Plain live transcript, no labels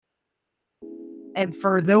And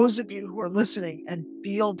for those of you who are listening and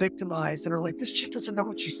feel victimized and are like, this chick doesn't know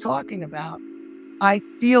what she's talking about, I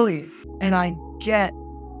feel you and I get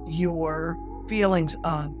your feelings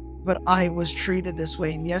on, but I was treated this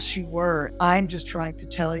way. And yes, you were. I'm just trying to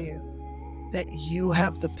tell you that you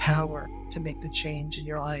have the power to make the change in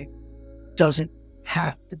your life. Doesn't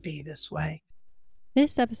have to be this way.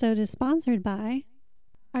 This episode is sponsored by...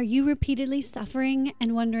 Are you repeatedly suffering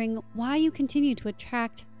and wondering why you continue to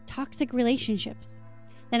attract toxic relationships?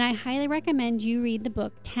 Then I highly recommend you read the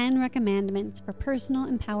book 10 Recommandments for Personal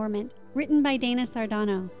Empowerment, written by Dana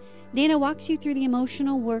Sardano. Dana walks you through the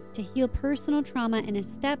emotional work to heal personal trauma in a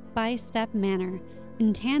step-by-step manner.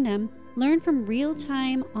 In tandem, learn from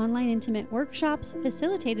real-time online intimate workshops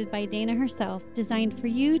facilitated by Dana herself, designed for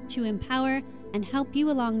you to empower and help you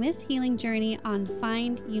along this healing journey on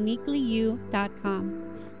finduniquelyu.com.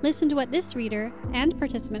 Listen to what this reader and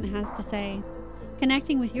participant has to say.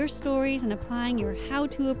 Connecting with your stories and applying your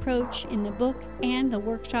how-to approach in the book and the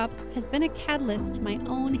workshops has been a catalyst to my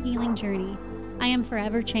own healing journey. I am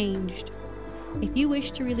forever changed. If you wish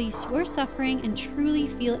to release your suffering and truly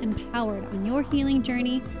feel empowered on your healing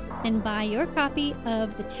journey, then buy your copy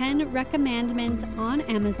of the 10 Recommandments on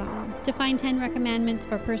Amazon. To find 10 Recommandments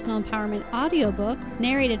for Personal Empowerment audiobook,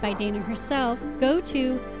 narrated by Dana herself, go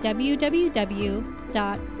to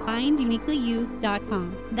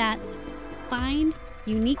www.finduniquelyu.com. That's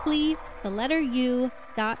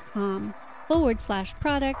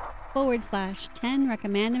finduniquely.com/product/10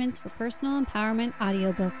 Recommandments for Personal Empowerment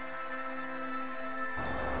audiobook.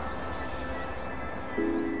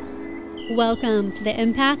 Welcome to the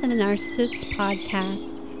Empath and the Narcissist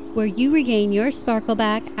podcast, where you regain your sparkle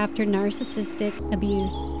back after narcissistic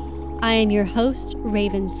abuse. I am your host,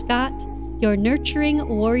 Raven Scott, your nurturing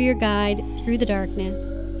warrior guide through the darkness.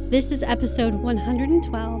 This is episode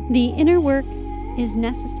 112. The inner work is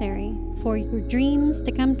necessary for your dreams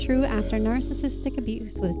to come true after narcissistic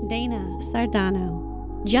abuse with Dana Sardano.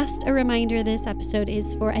 Just a reminder, this episode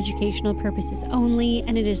is for educational purposes only,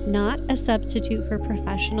 and it is not a substitute for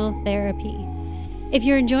professional therapy. If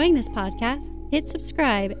you're enjoying this podcast, hit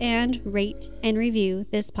subscribe and rate and review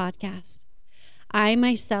this podcast. I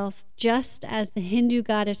myself, just as the Hindu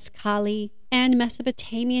goddess Kali and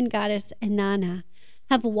Mesopotamian goddess Inanna,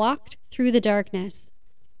 have walked through the darkness,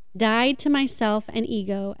 died to myself and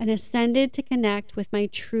ego, and ascended to connect with my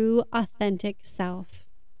true, authentic self.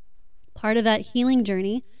 Part of that healing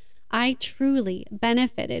journey, I truly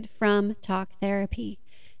benefited from talk therapy.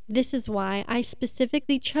 This is why I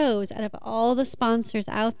specifically chose, out of all the sponsors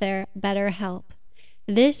out there, BetterHelp.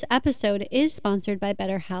 This episode is sponsored by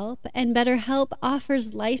BetterHelp, and BetterHelp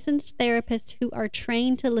offers licensed therapists who are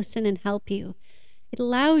trained to listen and help you. It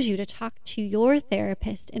allows you to talk to your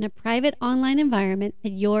therapist in a private online environment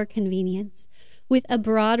at your convenience. With a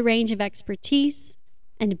broad range of expertise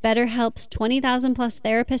and BetterHelp's 20,000 plus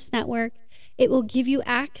therapist network, it will give you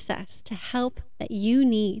access to help that you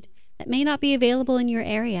need that may not be available in your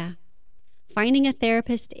area. Finding a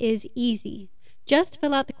therapist is easy. Just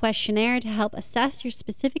fill out the questionnaire to help assess your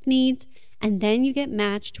specific needs, and then you get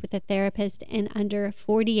matched with a therapist in under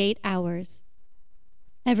 48 hours.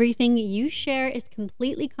 Everything you share is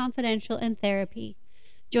completely confidential in therapy.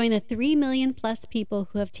 Join the 3 million plus people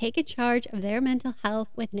who have taken charge of their mental health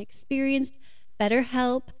with an experienced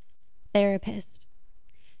BetterHelp therapist.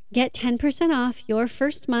 Get 10% off your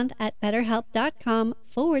first month at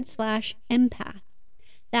betterhelp.com/empath.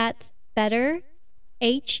 That's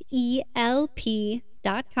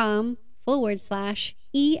betterhelp.com/EMPATH,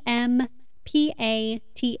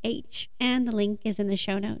 and the link is in the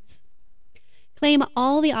show notes. Claim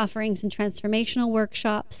all the offerings and transformational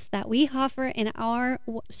workshops that we offer in our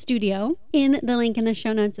studio in the link in the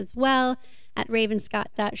show notes as well at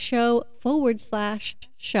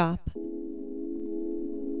ravenscott.show/shop.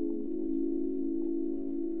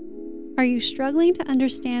 Are you struggling to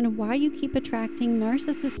understand why you keep attracting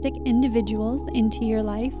narcissistic individuals into your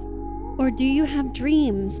life? Or do you have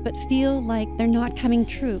dreams but feel like they're not coming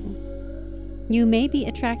true? You may be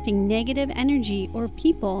attracting negative energy or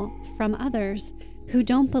people from others who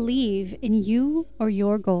don't believe in you or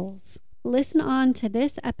your goals. Listen on to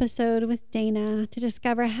this episode with Dana to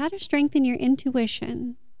discover how to strengthen your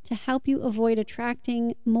intuition to help you avoid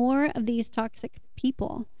attracting more of these toxic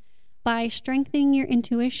people by strengthening your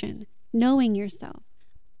intuition, knowing yourself.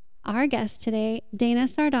 Our guest today, Dana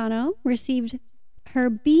Sardano, received her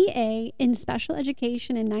BA in special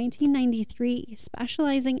education in 1993,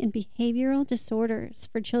 specializing in behavioral disorders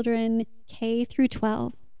for children K through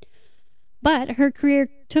 12. But her career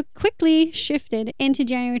quickly shifted into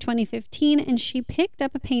January 2015, and she picked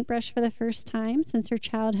up a paintbrush for the first time since her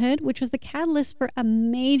childhood, which was the catalyst for a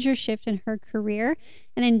major shift in her career.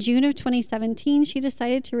 And in June of 2017, she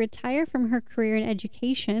decided to retire from her career in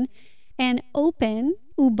education and open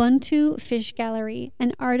Ubuntu Fish Gallery,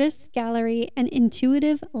 an artist's gallery and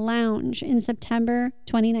intuitive lounge in September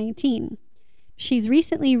 2019. She's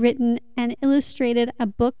recently written and illustrated a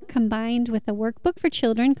book combined with a workbook for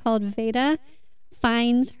children called Veda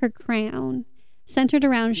Finds Her Crown, centered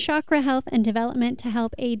around chakra health and development to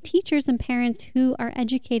help aid teachers and parents who are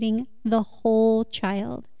educating the whole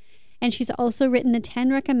child. And she's also written the 10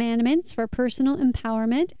 Recommandments for Personal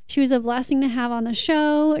Empowerment. She was a blessing to have on the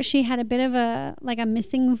show. She had a bit of a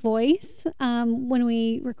missing voice when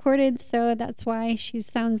we recorded, so that's why she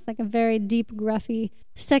sounds like a very deep, gruffy,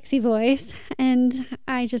 sexy voice. And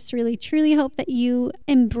I just really, truly hope that you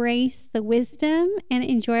embrace the wisdom and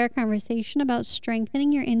enjoy our conversation about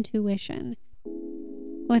strengthening your intuition.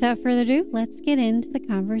 Without further ado, let's get into the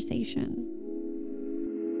conversation.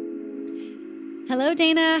 Hello,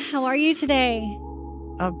 Dana. How are you today?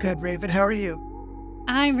 I'm good, Raven. How are you?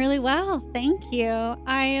 I'm really well. Thank you.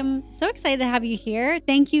 I am so excited to have you here.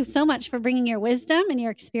 Thank you so much for bringing your wisdom and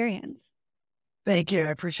your experience. Thank you. I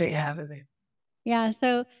appreciate you having me. Yeah.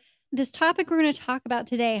 So this topic we're going to talk about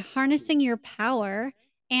today, harnessing your power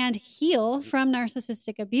and heal from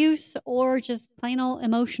narcissistic abuse or just plain old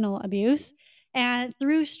emotional abuse, and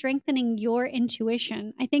through strengthening your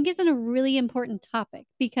intuition, I think is a really important topic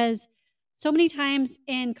because so many times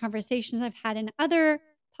in conversations I've had in other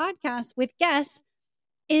podcasts with guests,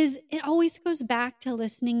 it always goes back to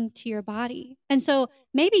listening to your body. And so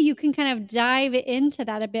maybe you can kind of dive into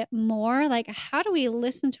that a bit more. Like, how do we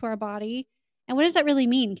listen to our body? And what does that really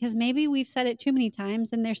mean? Because maybe we've said it too many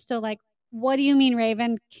times and they're still like, what do you mean,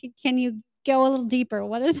 Raven? Can you go a little deeper?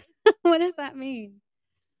 What does that mean?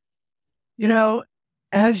 You know,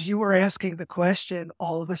 as you were asking the question,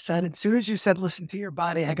 all of a sudden, as soon as you said, listen to your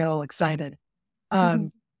body, I got all excited.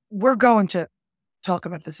 We're going to talk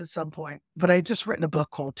about this at some point, but I just written a book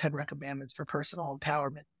called 10 Recommandments for Personal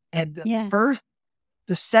Empowerment. And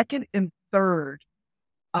the second and third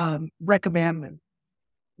recommendment,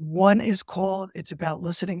 one is called, it's about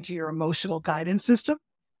listening to your emotional guidance system.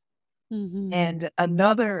 And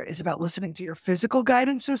another is about listening to your physical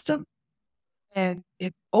guidance system. And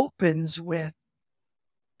it opens with,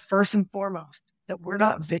 first and foremost, that we're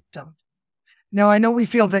not victims. Now, I know we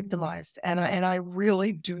feel victimized, and I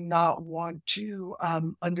really do not want to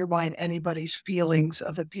undermine anybody's feelings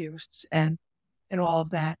of abuse and all of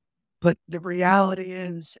that. But the reality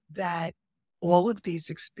is that all of these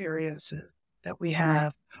experiences that we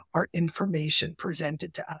have are information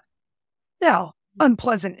presented to us. Now,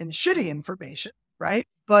 unpleasant and shitty information, right?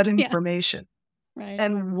 But information. Right.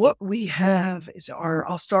 And what we have is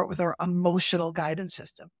I'll start with our emotional guidance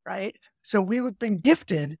system, right? So we've been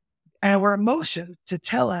gifted our emotions to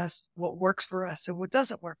tell us what works for us and what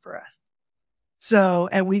doesn't work for us. So,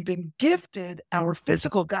 and we've been gifted our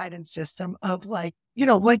physical guidance system of like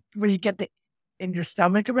when you get in your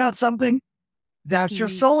stomach about something, that's your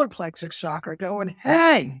solar plexus chakra going,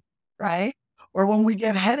 hey, right? Or when we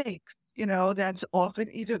get headaches, that's often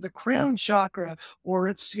either the crown chakra or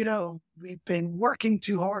it's, we've been working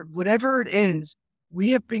too hard, whatever it is,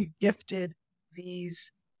 we have been gifted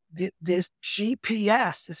this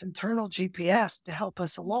GPS, this internal GPS to help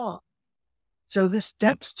us along. So the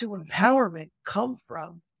steps to empowerment come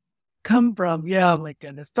from, oh my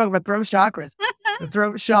goodness, talk about throat chakras. The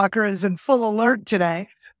throat chakra is in full alert today,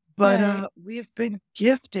 but we've been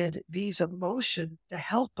gifted these emotions to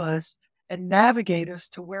help us and navigate us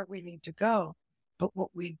to where we need to go. But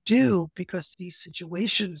what we do, because these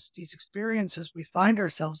situations, these experiences we find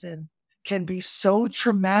ourselves in can be so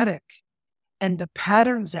traumatic, and the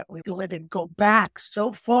patterns that we live in go back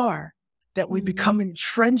so far that we become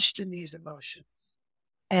entrenched in these emotions.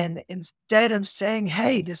 And instead of saying,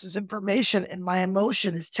 hey, this is information and my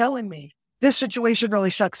emotion is telling me this situation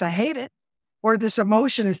really sucks, I hate it, or this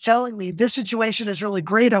emotion is telling me this situation is really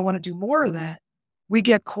great, I want to do more of that, we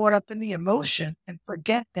get caught up in the emotion and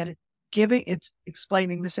forget that it's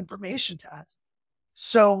explaining this information to us.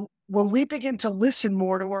 So when we begin to listen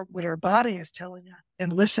more to what our body is telling us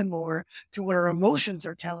and listen more to what our emotions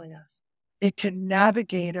are telling us, it can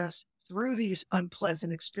navigate us through these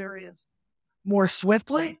unpleasant experiences more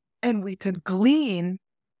swiftly, and we can glean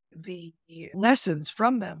the lessons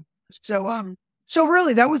from them. So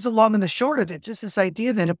really that was the long and the short of it, just this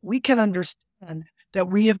idea that if we can understand that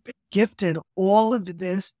we have been gifted all of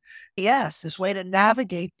this way to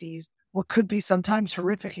navigate these, what could be sometimes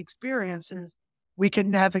horrific experiences, we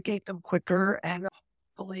can navigate them quicker and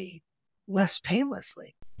hopefully less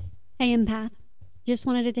painlessly. Hey, empath. Just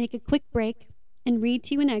wanted to take a quick break and read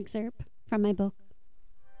to you an excerpt from my book.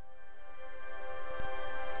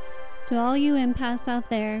 To all you empaths out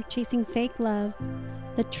there chasing fake love,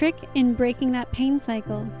 the trick in breaking that pain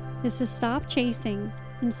cycle is to stop chasing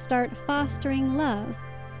and start fostering love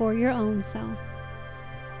for your own self.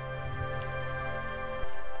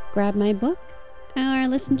 Grab my book or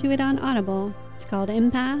listen to it on Audible. It's called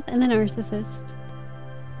Empath and the Narcissist.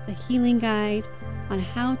 It's a healing guide on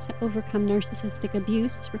how to overcome narcissistic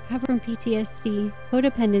abuse, recover from PTSD,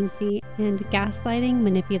 codependency, and gaslighting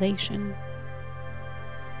manipulation.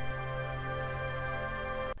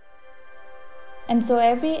 And so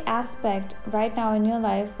every aspect right now in your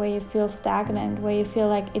life where you feel stagnant, where you feel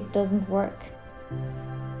like it doesn't work,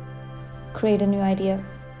 create a new idea.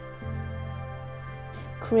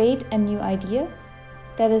 Create a new idea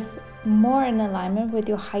that is more in alignment with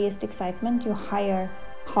your highest excitement, your higher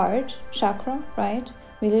heart chakra, right?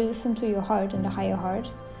 Really listen to your heart and the higher heart.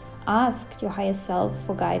 Ask your higher self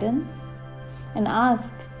for guidance and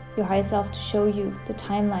ask your higher self to show you the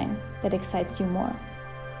timeline that excites you more.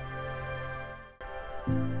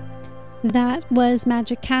 That was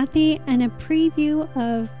Magic Kathy and a preview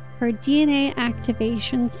of her DNA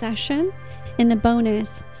activation session in the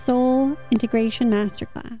bonus Soul Integration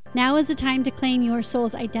Masterclass. Now is the time to claim your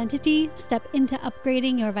soul's identity, step into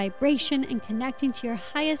upgrading your vibration, and connecting to your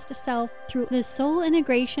highest self through the Soul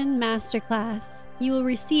Integration Masterclass. You will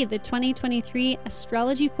receive the 2023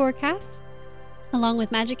 astrology forecast, along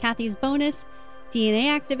with Magic Kathy's bonus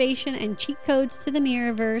DNA activation and cheat codes to the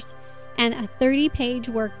Mirrorverse, and a 30-page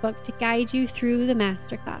workbook to guide you through the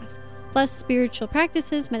masterclass, plus spiritual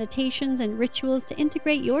practices, meditations, and rituals to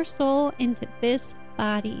integrate your soul into this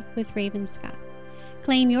body with Raven Scott.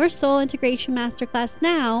 Claim your Soul Integration Masterclass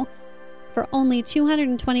now for only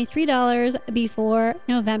 $223 before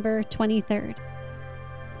November 23rd.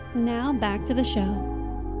 Now back to the show.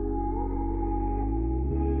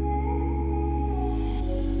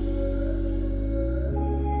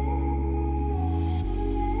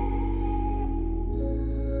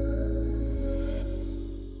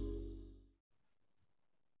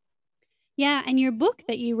 Yeah, and your book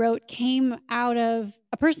that you wrote came out of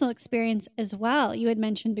a personal experience as well. You had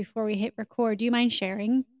mentioned before we hit record. Do you mind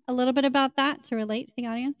sharing a little bit about that to relate to the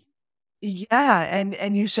audience? Yeah,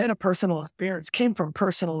 and you said a personal experience came from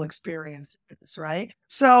personal experiences, right?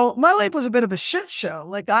 So my life was a bit of a shit show.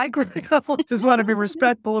 Like I grew up, just want to be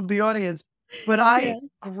respectful of the audience, but I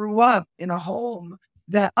grew up in a home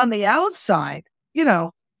that on the outside,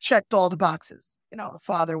 checked all the boxes. The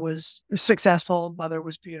father was successful, mother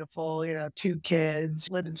was beautiful, 2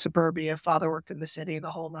 kids, lived in suburbia, father worked in the city,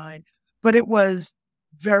 the whole nine. But it was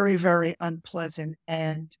very, very unpleasant.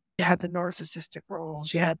 And you had the narcissistic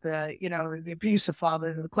roles, you had the abusive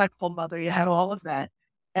father, the neglectful mother, you had all of that.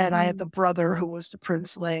 And I had the brother who was the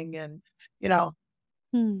princeling. And,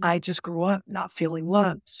 I just grew up not feeling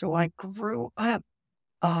loved. So I grew up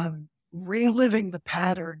reliving the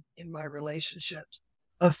pattern in my relationships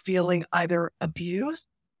of feeling either abused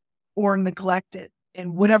or neglected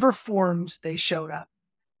in whatever forms they showed up.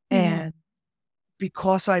 And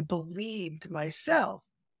because I believed myself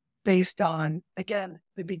based on, again,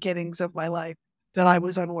 the beginnings of my life, that I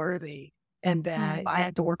was unworthy and that I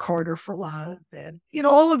had to work harder for love and,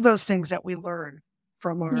 all of those things that we learn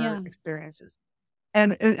from our experiences.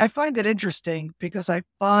 And I find it interesting because I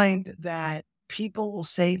find that people will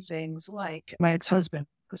say things like my ex-husband,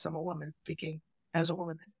 because I'm a woman speaking as a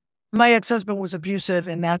woman. My ex-husband was abusive,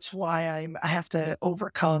 and that's why I have to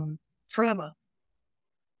overcome trauma.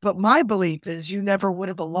 But my belief is you never would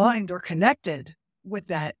have aligned or connected with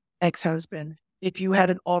that ex-husband if you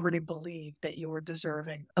hadn't already believed that you were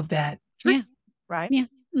deserving of that treatment, right? Yeah.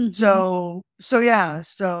 Mm-hmm.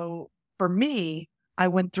 So for me, I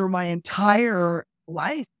went through my entire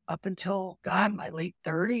life up until, my late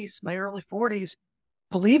 30s, my early 40s,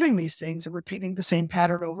 believing these things and repeating the same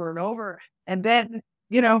pattern over and over. And then,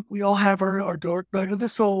 we all have our dark night of the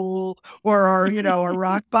soul or our, our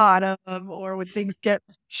rock bottom, or when things get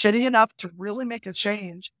shitty enough to really make a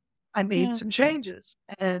change. I made some changes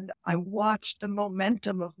and I watched the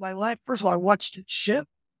momentum of my life. First of all, I watched it shift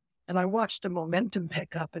and I watched the momentum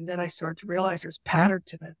pick up. And then I started to realize there's a pattern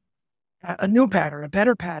to it, a new pattern, a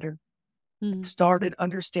better pattern. Started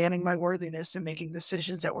understanding my worthiness and making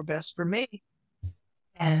decisions that were best for me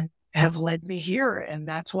and have led me here. And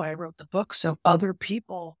that's why I wrote the book, so other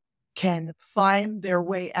people can find their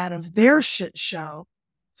way out of their shit show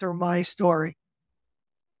through my story.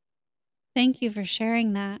 Thank you for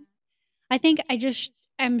sharing that. I think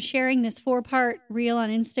I'm sharing this 4-part reel on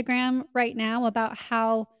Instagram right now about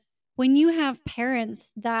how when you have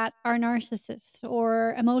parents that are narcissists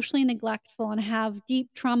or emotionally neglectful and have deep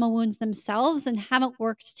trauma wounds themselves and haven't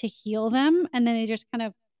worked to heal them, and then they just kind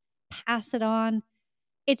of pass it on,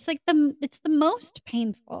 it's like it's the most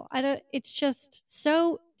painful. It's just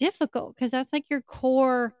so difficult because that's like your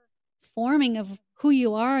core forming of who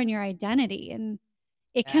you are and your identity. And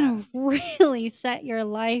it can really set your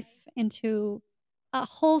life into a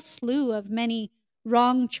whole slew of many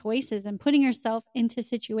wrong choices and putting yourself into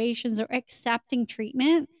situations or accepting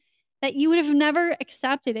treatment that you would have never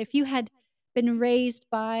accepted if you had been raised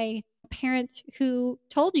by parents who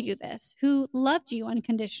told you this, who loved you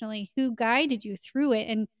unconditionally, who guided you through it,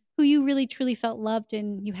 and who you really truly felt loved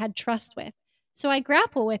and you had trust with. So I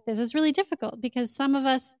grapple with this. It's really difficult because some of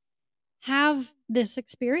us have this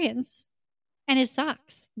experience and it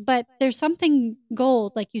sucks. But there's something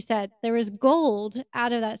gold, like you said, there is gold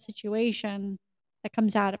out of that situation that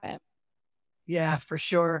comes out of it. Yeah, for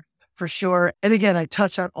sure. For sure. And again, I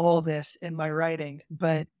touch on all this in my writing,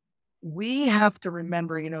 but we have to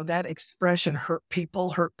remember, that expression, hurt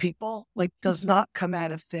people, like does not come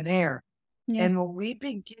out of thin air. Yeah. And when we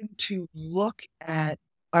begin to look at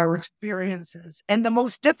our experiences, and the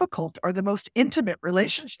most difficult are the most intimate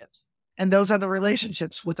relationships. And those are the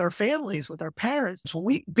relationships with our families, with our parents. When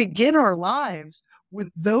we begin our lives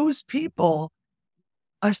with those people,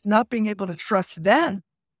 us not being able to trust them,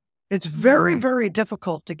 it's very, very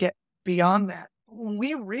difficult to get beyond that. When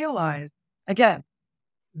we realize, again,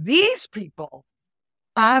 these people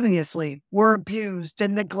obviously were abused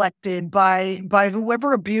and neglected by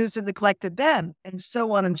whoever abused and neglected them, and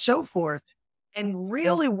so on and so forth, and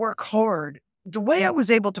really work hard. The way I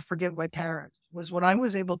was able to forgive my parents was when I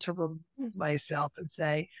was able to remove myself and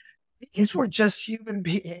say, these were just human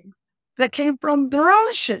beings that came from their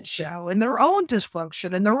own shit show and their own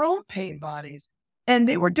dysfunction and their own pain bodies. And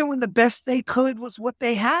they were doing the best they could with what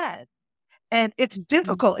they had. And it's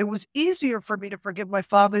difficult. It was easier for me to forgive my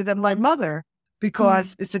father than my mother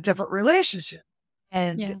because it's a different relationship.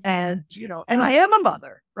 And and I am a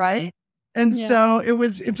mother, right? And so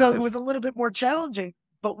it felt a little bit more challenging.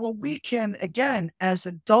 But when we can, again, as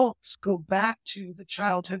adults, go back to the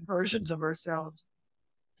childhood versions of ourselves,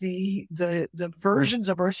 the versions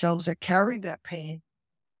of ourselves that carry that pain,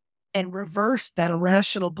 and reverse that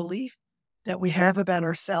irrational belief that we have about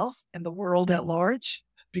ourselves and the world at large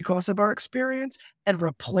because of our experience, and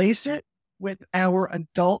replace it with our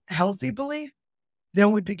adult healthy belief,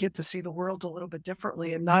 then we begin to see the world a little bit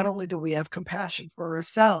differently. And not only do we have compassion for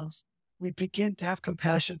ourselves, we begin to have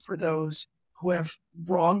compassion for those who have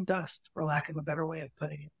wronged us, for lack of a better way of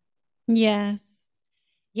putting it. Yes.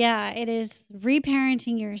 Yeah, it is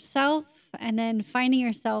reparenting yourself and then finding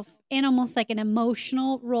yourself in almost like an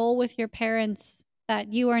emotional role with your parents,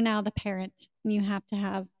 that you are now the parent and you have to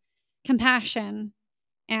have compassion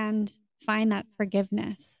and find that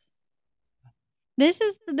forgiveness. This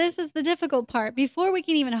is the difficult part. Before we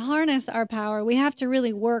can even harness our power, we have to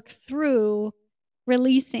really work through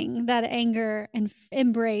releasing that anger and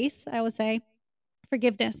embrace, I would say,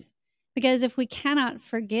 forgiveness. Because if we cannot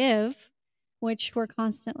forgive, which we're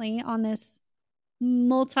constantly on this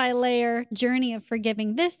multi-layer journey of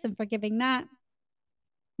forgiving this and forgiving that,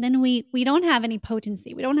 then we don't have any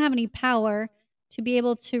potency. We don't have any power to be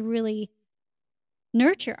able to really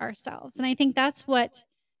nurture ourselves. And I think that's what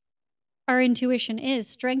our intuition is,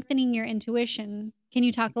 strengthening your intuition. Can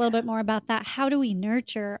you talk a little bit more about that? How do we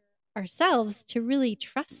nurture ourselves to really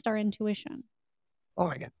trust our intuition? Oh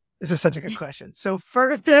my God. This is such a good question. So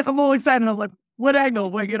first, I'm all excited. I'm like, what angle?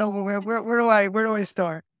 Where do I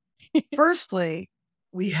start? Firstly,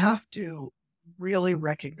 we have to really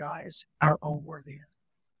recognize our own worthiness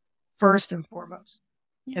first and foremost.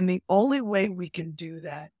 Yeah. And the only way we can do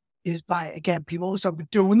that is by, again, people always talk about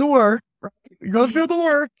doing the work, right? You're going to do the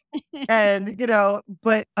work. And,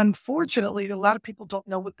 but unfortunately, a lot of people don't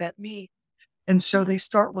know what that means. And so they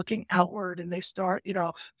start looking outward and they start,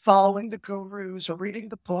 following the gurus or reading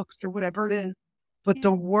the books or whatever it is. But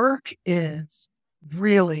the work is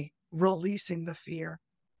really releasing the fear,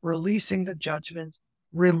 releasing the judgments,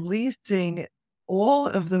 releasing all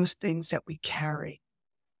of those things that we carry.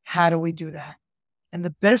 How do we do that? And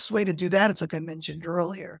the best way to do that, is like I mentioned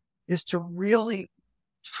earlier, is to really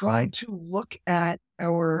try to look at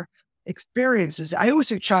our experiences. I always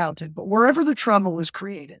say childhood, but wherever the trauma was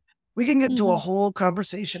created. We can get into a whole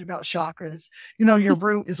conversation about chakras. Your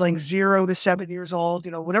root is like 0 to 7 years old.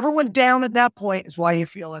 Whatever went down at that point is why you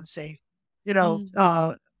feel unsafe.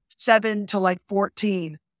 7 to like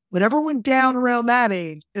 14. Whatever went down around that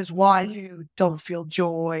age is why you don't feel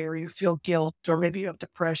joy or you feel guilt or maybe you have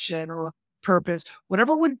depression or purpose.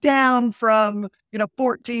 Whatever went down from,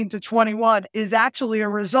 14 to 21 is actually a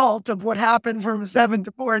result of what happened from 7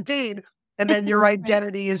 to 14. And then your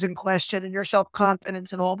identity is in question and your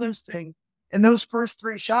self-confidence and all those things. And those first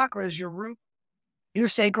three chakras, your root, your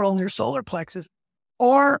sacral, and your solar plexus,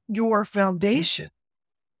 are your foundation.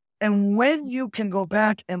 And when you can go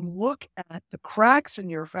back and look at the cracks in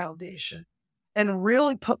your foundation and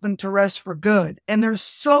really put them to rest for good, and there's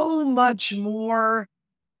so much more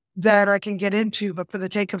that I can get into, but for the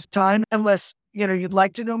sake of time, unless, you'd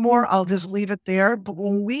like to know more, I'll just leave it there. But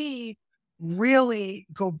when we really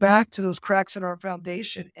go back to those cracks in our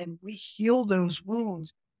foundation and we heal those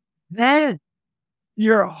wounds, then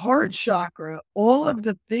your heart chakra, all of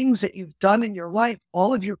the things that you've done in your life,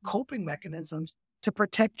 all of your coping mechanisms to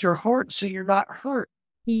protect your heart so you're not hurt.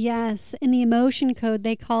 Yes. In the emotion code,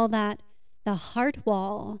 they call that the heart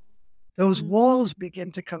wall. Those walls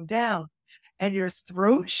begin to come down. And your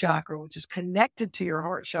throat chakra, which is connected to your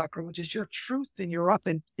heart chakra, which is your truth and your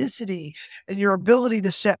authenticity and your ability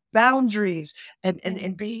to set boundaries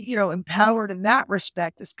and be, empowered in that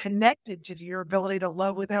respect, is connected to your ability to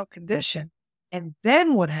love without condition. And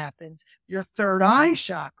then what happens? Your third eye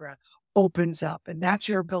chakra opens up, and that's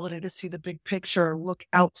your ability to see the big picture, look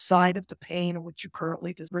outside of the pain in which you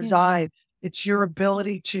currently reside. It's your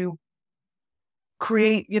ability to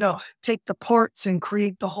create, take the parts and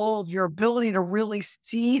create the whole, your ability to really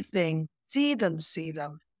see things, see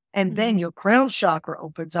them. And then your crown chakra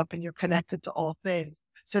opens up and you're connected to all things.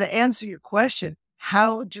 So to answer your question,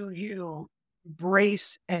 how do you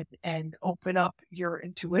embrace and open up your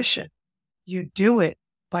intuition? You do it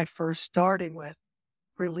by first starting with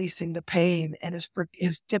releasing the pain. And as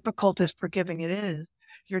difficult as forgiving it is,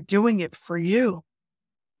 you're doing it for you.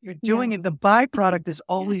 You're doing it. The byproduct is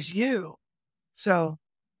always you. So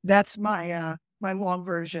that's my my long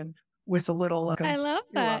version with a little. I love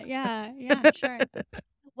that. Yeah, sure.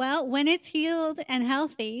 Well, when it's healed and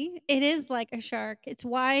healthy, it is like a shark. It's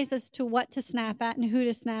wise as to what to snap at and who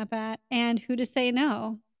to snap at and who to say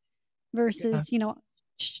no versus,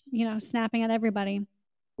 snapping at everybody.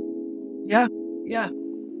 Yeah.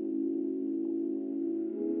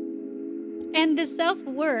 And the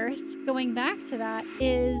self-worth, going back to that,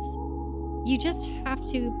 is you just have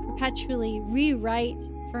to perpetually rewrite.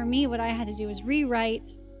 For me, what I had to do is rewrite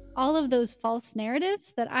all of those false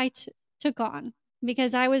narratives that I took on,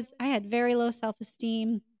 because I had very low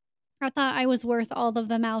self-esteem. I thought I was worth all of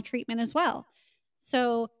the maltreatment as well.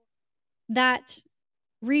 So that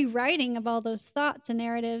rewriting of all those thoughts and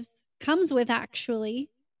narratives comes with actually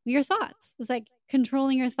your thoughts. It's like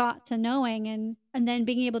controlling your thoughts and knowing and then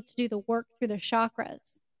being able to do the work through the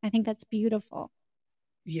chakras. I think that's beautiful.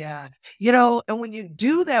 Yeah. And when you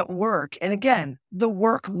do that work, and again, the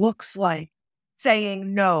work looks like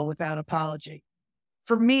saying no without apology.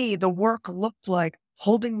 For me, the work looked like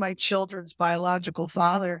holding my children's biological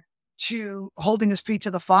father to holding his feet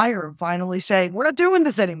to the fire and finally saying, we're not doing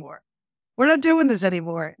this anymore.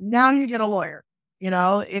 Now you get a lawyer.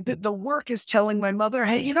 The work is telling my mother,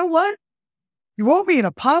 hey, you know what? You owe me an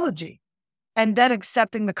apology. And then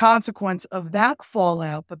accepting the consequence of that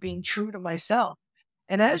fallout, but being true to myself.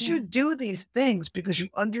 And as you do these things, because you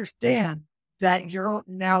understand that you're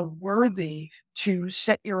now worthy to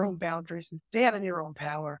set your own boundaries and stand in your own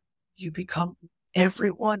power, you become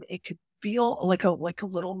everyone. It could feel like a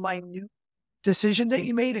little minute decision that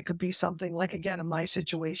you made. It could be something like, again, in my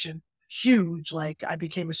situation, huge, like I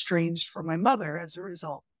became estranged from my mother as a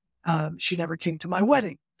result. She never came to my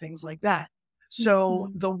wedding, things like that.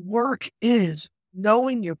 So the work is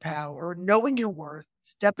knowing your power, knowing your worth,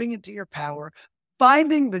 stepping into your power,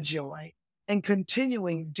 finding the joy, and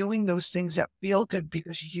continuing doing those things that feel good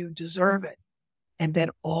because you deserve it. And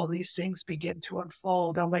then all these things begin to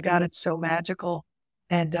unfold. Oh my God, it's so magical.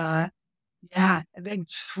 And and then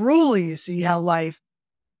truly you see how life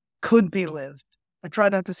could be lived. I try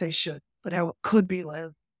not to say should, but how it could be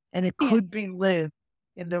lived. And it could be lived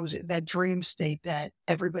in that dream state that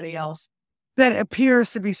everybody else, that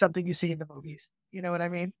appears to be something you see in the movies. You know what I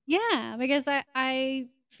mean? Yeah, because I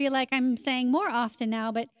feel like I'm saying more often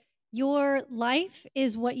now, but your life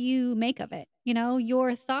is what you make of it.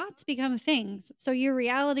 Your thoughts become things. So your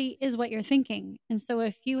reality is what you're thinking. And so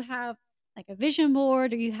if you have like a vision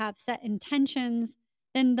board or you have set intentions,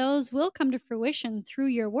 then those will come to fruition through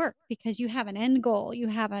your work because you have an end goal, you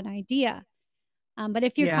have an idea. But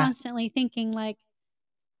if you're constantly thinking like,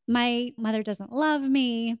 my mother doesn't love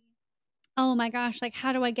me, oh my gosh, like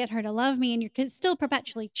how do I get her to love me? And you're still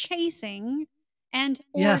perpetually chasing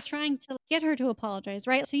or trying to get her to apologize,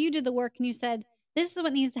 right? So you did the work and you said, this is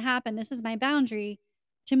what needs to happen. This is my boundary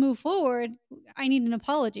to move forward, I need an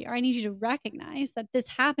apology, or I need you to recognize that this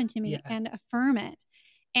happened to me and affirm it.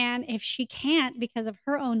 And if she can't because of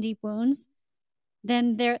her own deep wounds,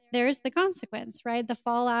 then there's the consequence, right? The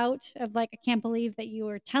fallout of like, I can't believe that you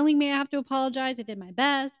were telling me I have to apologize. I did my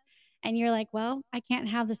best. And you're like, well, I can't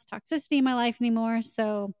have this toxicity in my life anymore.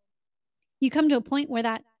 So you come to a point where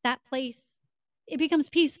that place, it becomes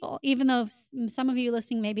peaceful, even though some of you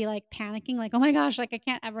listening may be like panicking, like, oh my gosh, like I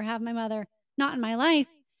can't ever have my mother not in my life.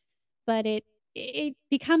 But it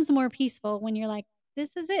becomes more peaceful when you're like,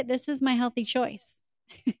 this is it. This is my healthy choice.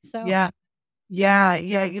 So Yeah. Yeah.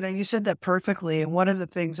 You said that perfectly. And one of the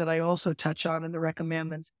things that I also touch on in the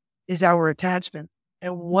recommendments is our attachments.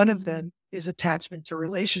 And one of them is attachment to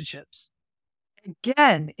relationships.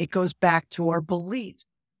 Again, it goes back to our beliefs.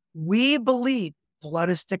 We believe blood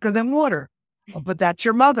is thicker than water, but that's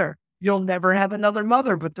your mother. You'll never have another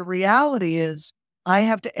mother. But the reality is, I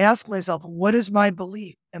have to ask myself, what is my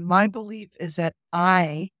belief? And my belief is that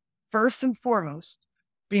I, first and foremost,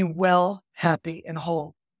 be well, happy, and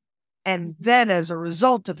whole. And then as a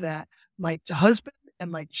result of that, my husband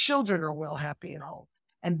and my children are well, happy, and whole.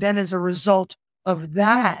 And then as a result of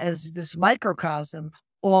that, as this microcosm,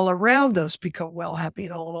 all around us become well, happy,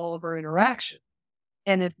 and whole in all of our interaction.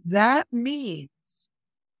 And if that means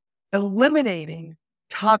eliminating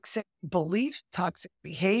toxic beliefs, toxic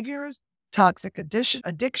behaviors, toxic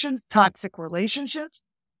addiction, toxic relationships,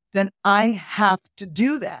 then I have to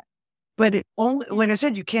do that. But it only, like I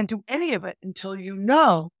said, you can't do any of it until you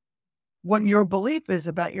know what your belief is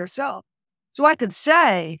about yourself. So I could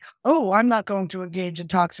say, oh, I'm not going to engage in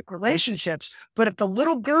toxic relationships. But if the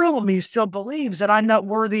little girl in me still believes that I'm not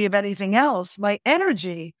worthy of anything else, my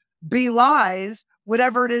energy belies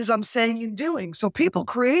whatever it is I'm saying and doing. So people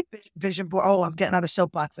create vision boards. Oh, I'm getting out of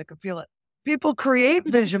soapbox. I can feel it. People create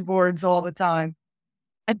vision boards all the time.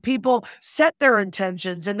 And people set their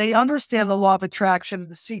intentions and they understand the law of attraction,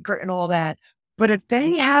 the secret and all that. But if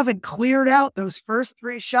they haven't cleared out those first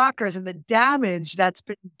 3 chakras and the damage that's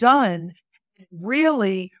been done,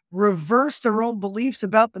 really reverse their own beliefs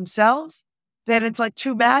about themselves, then it's like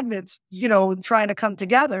 2 magnets, trying to come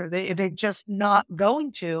together. They're just not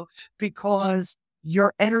going to, because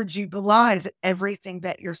your energy belies everything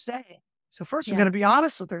that you're saying. So first, we're going to be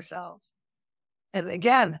honest with ourselves. And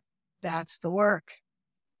again, that's the work.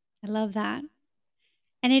 I love that.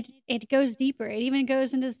 And it goes deeper. It even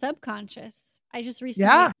goes into the subconscious. I just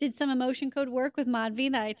recently did some emotion code work with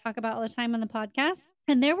Madhvi that I talk about all the time on the podcast.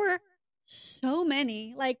 And there were so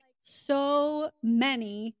many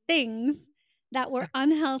things that were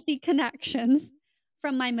unhealthy connections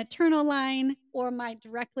from my maternal line or my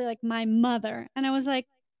directly, like my mother. And I was like,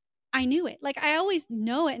 I knew it. Like I always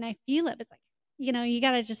know it and I feel it. It's like, you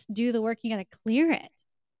got to just do the work. You got to clear it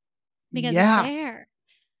because it's there.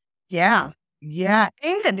 Yeah. Yeah.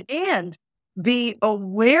 And the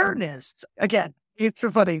awareness, again, it's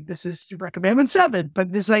so funny. This is recommendment 7,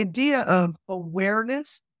 but this idea of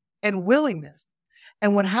awareness and willingness.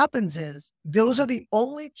 And what happens is those are the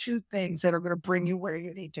only 2 things that are going to bring you where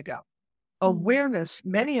you need to go. Awareness.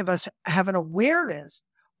 Many of us have an awareness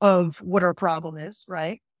of what our problem is,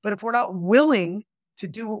 right? But if we're not willing to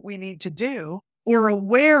do what we need to do or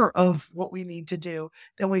aware of what we need to do,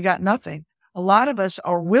 then we got nothing. A lot of us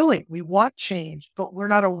are willing. We want change, but we're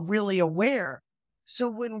not really aware. So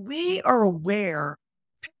when we are aware,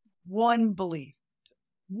 pick one belief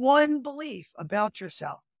about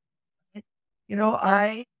yourself.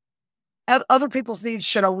 Other people's needs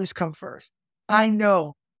should always come first. I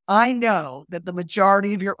know that the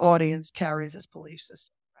majority of your audience carries this belief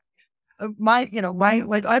system. Like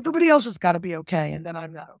everybody else has got to be okay, and then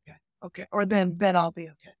I'm not okay. Okay, or then I'll be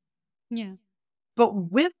okay. Yeah. But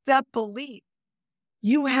with that belief,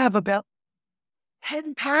 you have about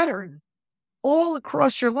 10 patterns all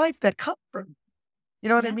across your life that come from,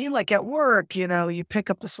 what I mean? Like at work, you pick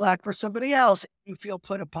up the slack for somebody else, you feel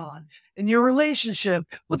put upon. In your relationship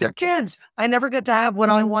with your kids, I never get to have what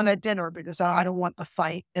I want at dinner because I don't want the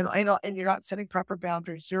fight. And and you're not setting proper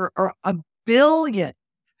boundaries. There are a billion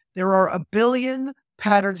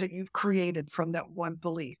patterns that you've created from that one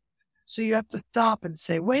belief. So you have to stop and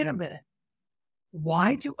say, wait a minute.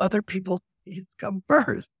 Why do other people's needs come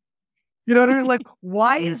first? You know what I mean? Like,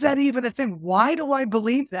 why is that even a thing? Why do I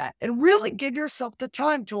believe that? And really give yourself the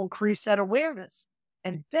time to increase that awareness.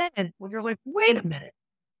 And then when you're like, wait a minute,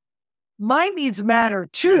 my needs matter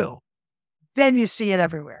too, then you see it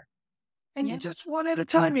everywhere. And you just one at a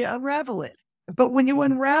time, you unravel it. But when you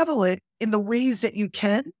unravel it in the ways that you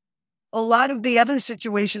can, a lot of the other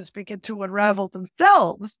situations begin to unravel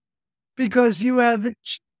themselves because you have,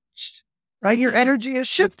 right? Your energy is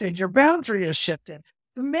shifted. Your boundary is shifted.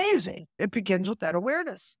 amazing. It begins with that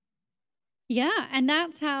awareness. Yeah. And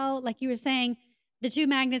that's how, like you were saying, the two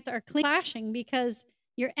magnets are clashing because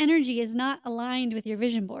your energy is not aligned with your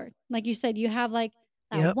vision board. Like you said, you have like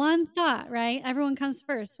that Yep. one thought, right? Everyone comes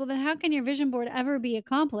first. Well, then how can your vision board ever be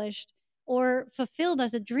accomplished or fulfilled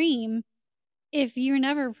as a dream if you're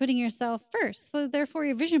never putting yourself first? So therefore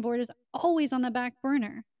your vision board is always on the back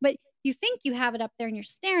burner. But you think you have it up there and you're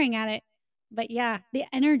staring at it. But yeah, the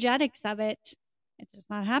energetics of it, it's just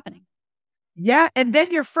not happening. Yeah, and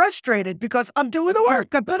then you're frustrated because I'm doing the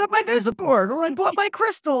work. I put up my vision board, or I bought my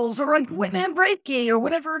crystals, or I went in Reiki, or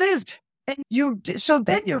whatever it is. And so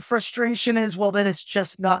then your frustration is, well, then it's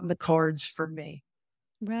just not in the cards for me.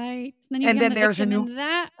 Right. Then you And become then the there's victim in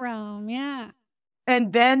that realm. Yeah.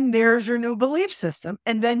 and then there's your new belief system.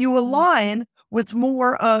 And then you align with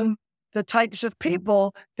more of the types of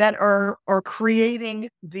people that are creating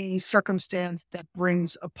the circumstance that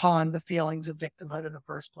brings upon the feelings of victimhood in the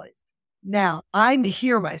first place. Now, I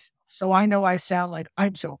hear myself, so I know I sound like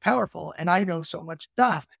I'm so powerful and I know so much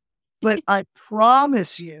stuff. But I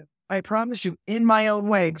promise you, in my own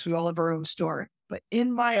way, because we all have our own story, but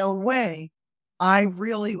in my own way, I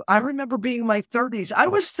remember being in my 30s. I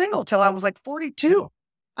was single till I was like 42.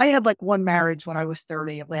 I had like one marriage when I was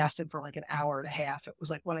 30. It lasted for like an hour and a half. It was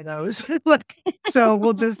like one of those. So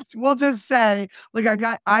we'll just say, like,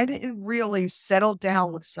 I didn't really settle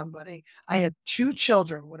down with somebody. I had 2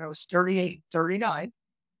 children when I was 38, 39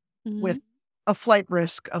 with a flight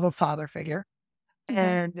risk of a father figure.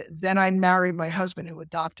 And then I married my husband who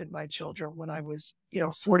adopted my children when I was,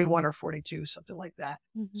 41 or 42, something like that.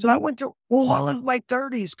 So I went through all of my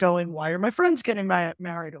 30s going, why are my friends getting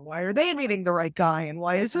married? And why are they meeting the right guy? And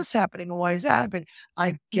why is this happening? And why is that happening?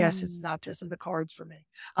 I guess it's not just in the cards for me.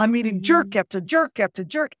 I'm meeting jerk after jerk after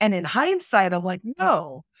jerk. And in hindsight, I'm like,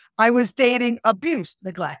 no, I was dating abuse,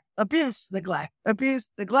 neglect,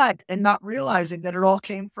 and not realizing that it all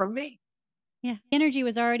came from me. Yeah. Energy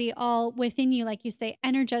was already all within you, like you say,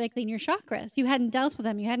 energetically in your chakras. You hadn't dealt with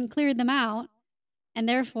them. You hadn't cleared them out. And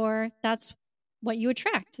therefore, that's what you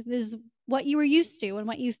attract. This is what you were used to and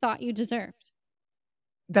what you thought you deserved.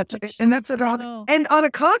 That's and on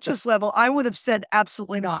a conscious level, I would have said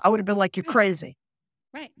absolutely not. I would have been like, you're crazy.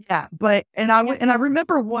 Right. Yeah. But, and I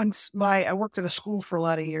remember once I worked at a school for a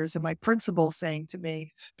lot of years and my principal saying to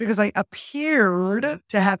me, because I appeared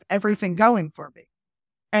to have everything going for me.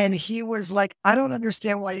 And he was like, I don't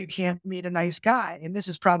understand why you can't meet a nice guy. And this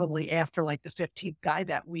is probably after like the 15th guy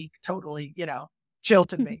that week totally,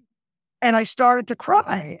 jilted me. And I started to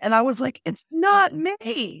cry. And I was like, it's not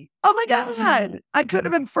me. Oh my God. I could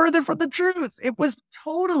have been further from the truth. It was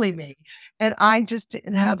totally me. And I just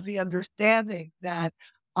didn't have the understanding that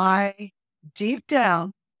I deep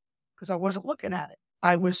down, because I wasn't looking at it,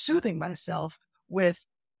 I was soothing myself with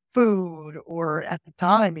food or at the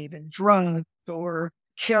time even drugs or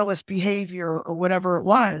careless behavior or whatever it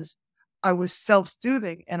was. I was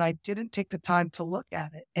self-soothing and I didn't take the time to look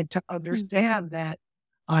at it and to understand that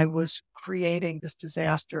I was creating this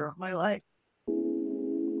disaster of my life.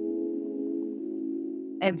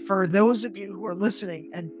 And for those of you who are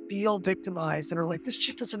listening and feel victimized and are like, this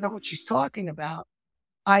chick doesn't know what she's talking about,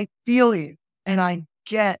 I feel you and I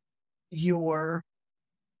get your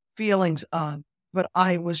feelings on, but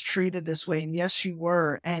I was treated this way. And yes, you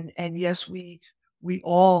were. And yes, we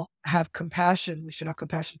all have compassion. We should have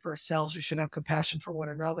compassion for ourselves. We should have compassion for one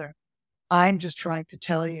another. I'm just trying to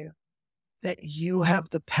tell you that you have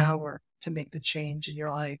the power to make the change in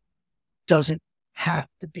your life. Doesn't have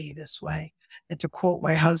to be this way. And to quote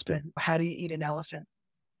my husband, how do you eat an elephant?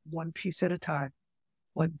 One piece at a time,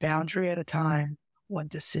 one boundary at a time, one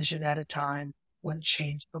decision at a time, one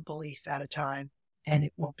change of belief at a time, and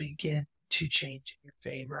it will begin to change in your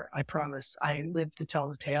favor. I promise. I live to tell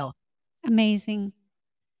the tale. Amazing.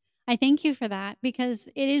 I thank you for that because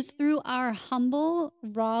it is through our humble,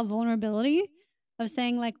 raw vulnerability of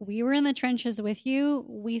saying, like, we were in the trenches with you.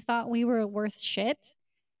 We thought we were worth shit.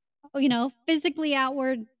 Physically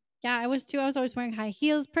outward. Yeah, I was too. I was always wearing high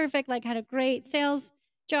heels. Perfect. Like, had a great sales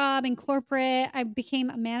job in corporate. I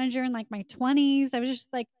became a manager in like my 20s. I was just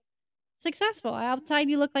like successful. Outside,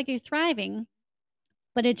 you look like you're thriving.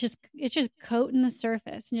 But it's just coating the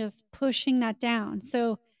surface and just pushing that down.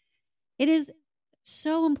 So it is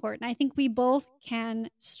so important. I think we both can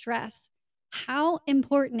stress how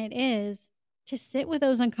important it is to sit with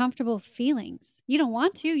those uncomfortable feelings. You don't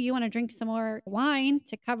want to. You want to drink some more wine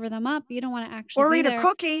to cover them up. You don't want to actually or eat a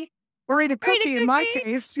cookie. Or eat a cookie in my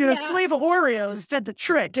case. Sleeve of Oreos did the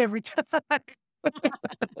trick every time.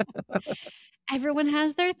 Everyone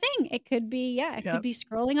has their thing. It could be, it could be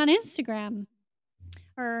scrolling on Instagram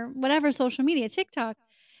or whatever social media, TikTok.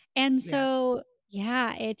 And so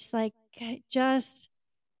Yeah, it's like just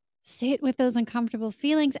sit with those uncomfortable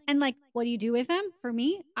feelings. And like, what do you do with them? For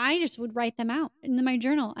me, I just would write them out in my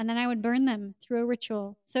journal and then I would burn them through a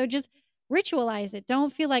ritual. So just ritualize it.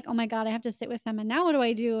 Don't feel like, oh my God, I have to sit with them. And now what do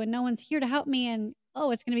I do? And no one's here to help me. And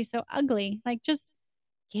oh, it's going to be so ugly. Like, just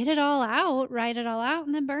get it all out, write it all out,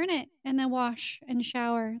 and then burn it, and then wash and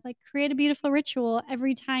shower. Like, create a beautiful ritual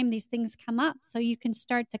every time these things come up so you can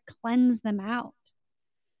start to cleanse them out.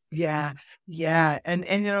 Yeah. Yeah. And,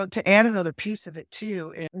 to add another piece of it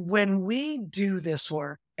too, when we do this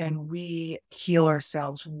work and we heal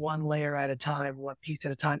ourselves one layer at a time, one piece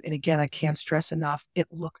at a time. And again, I can't stress enough, it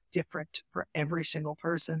looks different for every single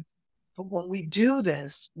person. But when we do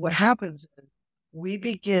this, what happens is we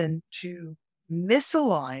begin to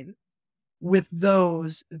misalign with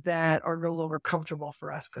those that are no longer comfortable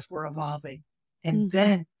for us because we're evolving. And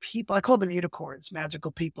then people, I call them unicorns,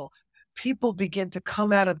 magical people begin to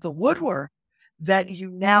come out of the woodwork that you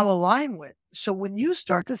now align with. So when you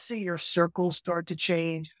start to see your circles start to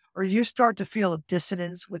change, or you start to feel a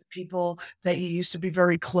dissonance with people that you used to be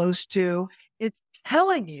very close to, it's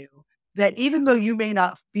telling you that even though you may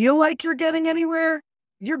not feel like you're getting anywhere,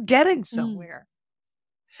 you're getting somewhere.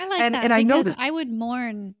 I like that and I know because this. I would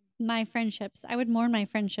mourn my friendships. I would mourn my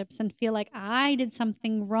friendships and feel like I did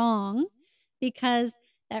something wrong because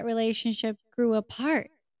that relationship grew apart.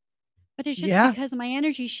 But it's just Yeah. because my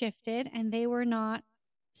energy shifted and they were not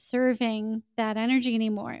serving that energy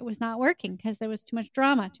anymore. It was not working because there was too much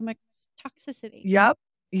drama, too much toxicity. Yep.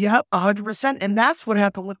 Yep. 100%. And that's what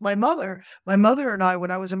happened with my mother. My mother and I,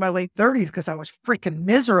 when I was in my late 30s, because I was freaking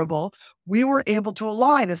miserable, we were able to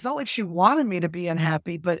align. It's not like she wanted me to be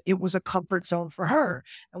unhappy, but it was a comfort zone for her.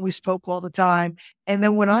 And we spoke all the time. And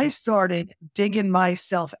then when I started digging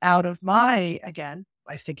myself out of my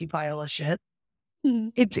sticky pile of shit,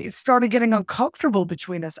 it started getting uncomfortable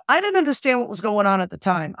between us. I didn't understand what was going on at the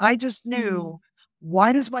time. I just knew,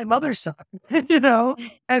 why does my mother suck?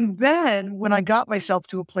 And then when I got myself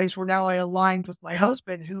to a place where now I aligned with my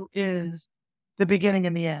husband, who is the beginning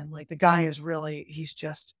and the end, like the guy is really, he's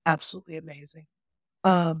just absolutely amazing.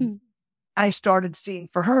 I started seeing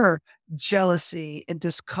for her jealousy and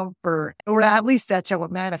discomfort, or at least that's how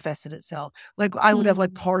it manifested itself. Like I would have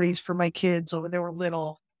like parties for my kids when they were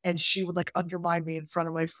little, and she would like undermine me in front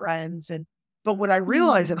of my friends. But what I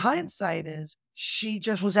realized in hindsight is she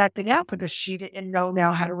just was acting out because she didn't know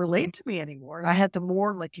now how to relate to me anymore. And I had to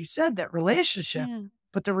mourn, like you said, that relationship. Yeah.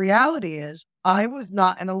 But the reality is I was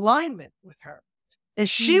not in alignment with her. If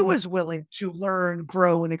she was willing to learn,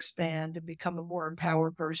 grow, and expand and become a more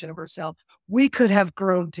empowered version of herself, we could have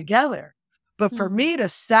grown together. But for me to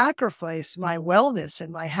sacrifice my wellness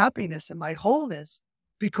and my happiness and my wholeness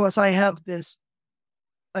because I have this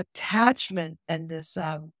attachment and this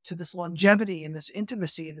to this longevity and this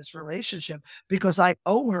intimacy in this relationship because I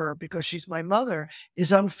owe her, because she's my mother,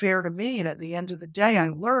 is unfair to me. And at the end of the day, I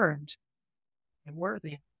learned I'm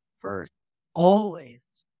worthy first, always,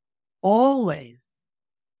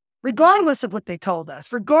 regardless of what they told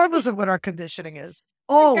us, regardless of what our conditioning is,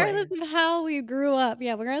 always. Regardless of how we grew up.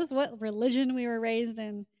 Yeah, regardless of what religion we were raised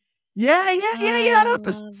in. Yeah. I don't have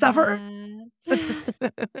to suffer.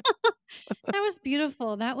 That was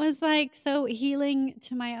beautiful. That was like so healing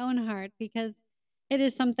to my own heart because it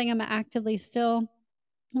is something I'm actively still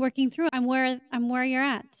working through. I'm where you're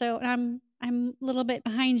at. So I'm a little bit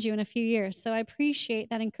behind you in a few years. So I appreciate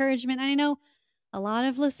that encouragement. I know a lot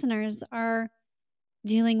of listeners are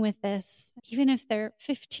dealing with this, even if they're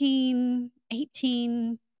 15,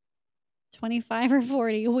 18, 25 or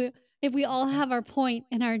 40. If we all have our point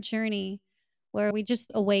in our journey where we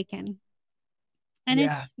just awaken. And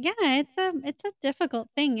it's a difficult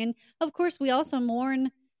thing. And of course, we also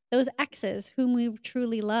mourn those exes whom we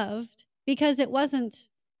truly loved because it wasn't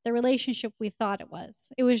the relationship we thought it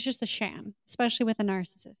was. It was just a sham, especially with a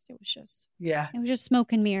narcissist. It was just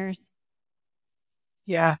smoke and mirrors.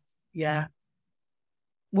 Yeah.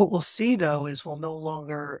 What we'll see though is we'll no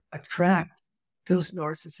longer attract those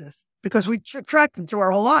narcissists because we attract them through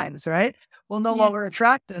our whole lives, right? We'll no longer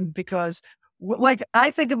attract them because like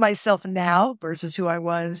I think of myself now versus who I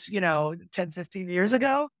was, 10, 15 years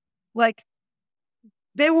ago, like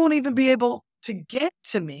they won't even be able to get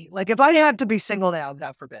to me. Like if I had to be singled out,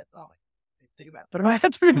 God forbid, think about it, but if I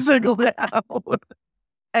had to be singled out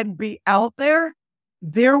and be out there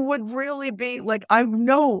would really be like, I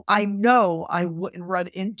know I wouldn't run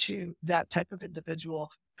into that type of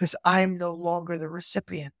individual because I'm no longer the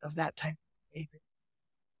recipient of that type of behavior.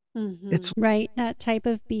 It's right. That type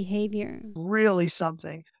of behavior. Really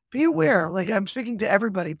something. Be aware. Like I'm speaking to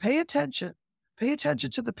everybody. Pay attention. Pay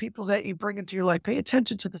attention to the people that you bring into your life. Pay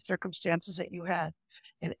attention to the circumstances that you had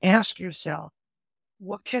and ask yourself,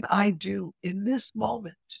 what can I do in this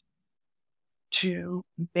moment to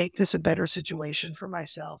make this a better situation for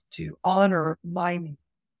myself, to honor my needs,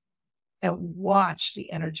 and watch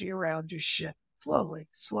the energy around you shift slowly,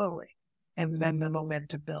 and then the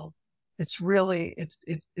momentum build. It's really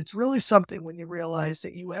something when you realize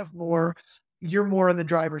that you're more in the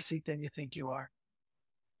driver's seat than you think you are.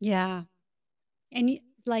 Yeah. And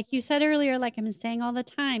like you said earlier, like I've been saying all the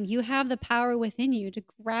time, you have the power within you to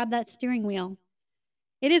grab that steering wheel.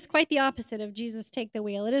 It is quite the opposite of Jesus take the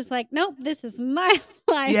wheel. It is like, nope, this is my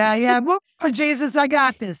life. Yeah. Well, Jesus, I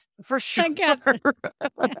got this for sure. I got this.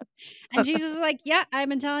 Yeah. And Jesus is like, yeah, I've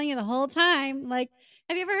been telling you the whole time. Like,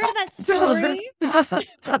 have you ever heard of that story? Have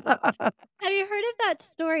you heard of that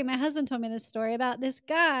story? My husband told me this story about this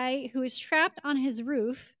guy who was trapped on his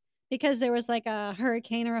roof because there was like a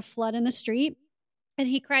hurricane or a flood in the street. And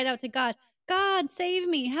he cried out to God, God, save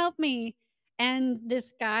me, help me. And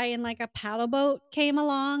this guy in like a paddle boat came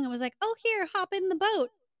along and was like, oh, here, hop in the boat,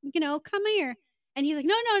 come here. And he's like,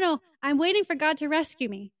 no, I'm waiting for God to rescue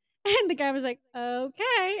me. And the guy was like,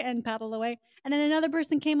 okay, and paddled away. And then another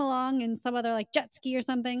person came along in some other like jet ski or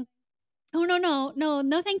something. Oh,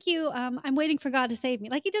 no, thank you. I'm waiting for God to save me.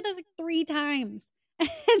 Like he did this like 3 times.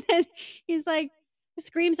 And then he's like,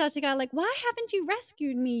 screams out to God, like, why haven't you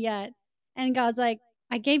rescued me yet? And God's like,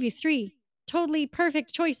 I gave you 3 totally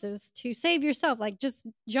perfect choices to save yourself. Like, just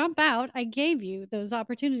jump out. I gave you those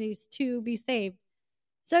opportunities to be saved.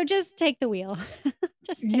 So just take the wheel.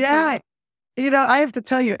 Just take the wheel. I have to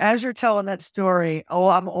tell you, as you're telling that story,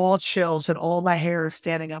 I'm all chills and all my hair is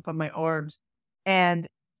standing up on my arms. And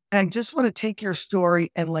I just want to take your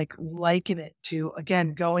story and like liken it to,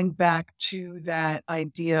 again, going back to that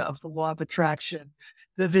idea of the law of attraction,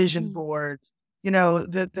 the vision boards,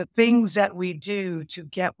 the things that we do to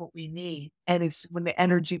get what we need. And it's when the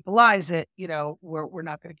energy belies it, we're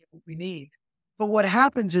not going to get what we need. But what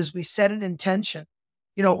happens is we set an intention,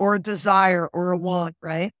 or a desire or a want,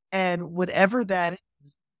 right? And whatever that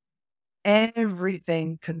is,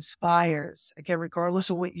 everything conspires. Again, regardless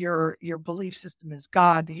of what your belief system is,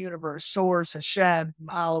 God, the universe, source, Hashem,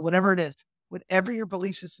 Allah, whatever it is, whatever your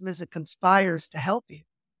belief system is, it conspires to help you.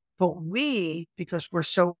 But because we're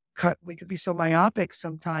so we could be so myopic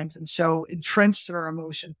sometimes and so entrenched in our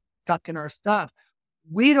emotion, stuck in our stuff,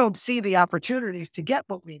 we don't see the opportunities to get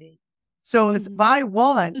what we need. So if I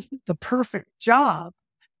want the perfect job,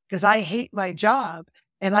 because I hate my job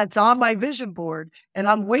and it's on my vision board and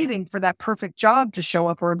I'm waiting for that perfect job to show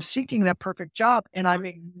up, or I'm seeking that perfect job and I'm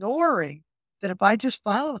ignoring that if I just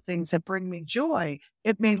follow things that bring me joy,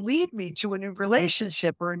 it may lead me to a new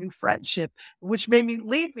relationship or a new friendship, which may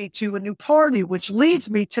lead me to a new party, which leads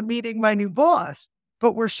me to meeting my new boss.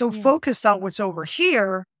 But we're so focused on what's over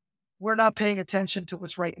here, we're not paying attention to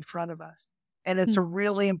what's right in front of us. And it's a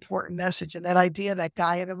really important message. And that idea, that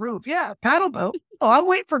guy in the roof, paddle boat. Oh, I'm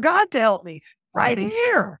waiting for God to help me right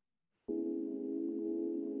here.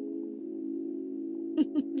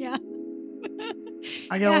 Yeah.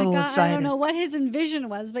 I get a little God, excited. I don't know what his vision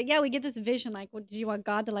was, but we get this vision. Like, did you want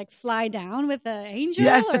God to like fly down with an angel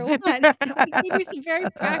or what? He gave you some very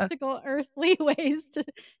practical earthly ways to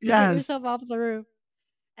get yourself off the roof.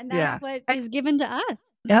 And that's what is given to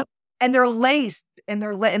us. Yep. And they're laced and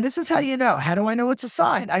and this is how you know. How do I know it's a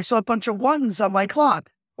sign? I saw a bunch of 1s on my clock,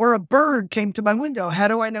 or a bird came to my window. How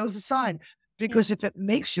do I know it's a sign? Because if it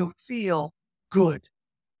makes you feel good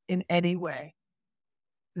in any way,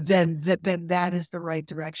 then that is the right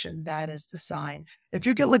direction. That is the sign. If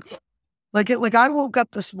you get like I woke up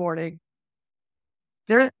this morning,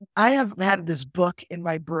 I have had this book in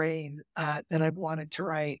my brain that I've wanted to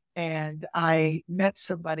write, and I met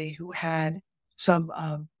somebody who had some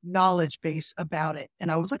knowledge base about it,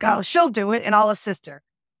 and I was like, oh, she'll do it, and I'll assist her.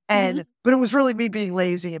 And but it was really me being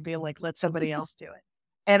lazy and being like, let somebody else do it.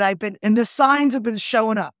 And the signs have been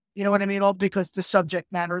showing up. You know what I mean? All because the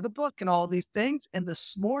subject matter of the book and all these things. And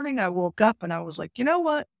this morning I woke up and I was like, you know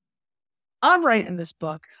what? I'm writing this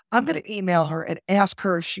book. I'm going to email her and ask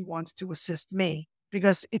her if she wants to assist me,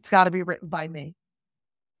 because it's got to be written by me.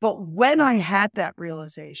 But when I had that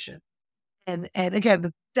realization, and again,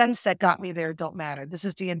 the sense that got me there don't matter. This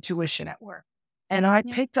is the intuition at work. And I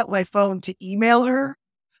picked up my phone to email her.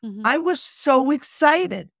 I was so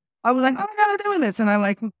excited. I was like, oh my God, I'm doing this. And I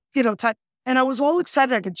like, type. And I was all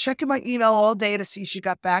excited. I could check in my email all day to see she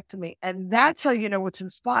got back to me. And that's how you know it's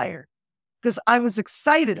inspired, because I was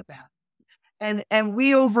excited about it. And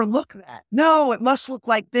we overlook that. No, it must look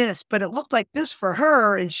like this, but it looked like this for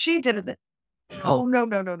her. And she did it. Oh, no.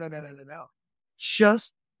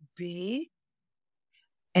 Just be,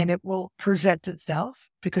 and it will present itself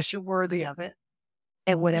because you're worthy of it.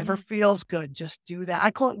 And whatever feels good, just do that.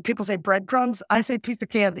 I call it, people say breadcrumbs. I say piece of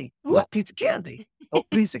candy. What piece of candy? Oh,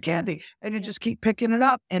 piece of candy. And you just keep picking it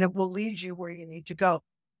up and it will lead you where you need to go.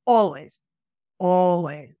 Always.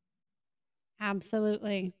 Always.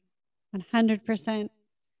 Absolutely. 100%.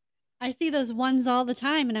 I see those ones all the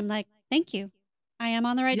time and I'm like, thank you. I am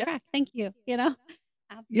on the right track. Thank you.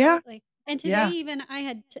 Absolutely. And today even I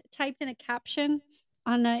had typed in a caption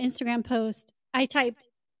on an Instagram post. I typed,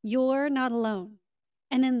 "You're not alone."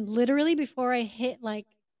 And then literally before I hit like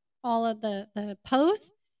all of the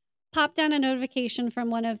posts, popped down a notification from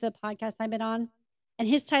one of the podcasts I've been on. And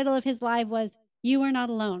his title of his live was, "You Are Not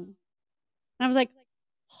Alone." And I was like,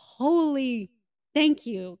 holy, thank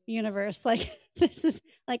you, universe. Like, this is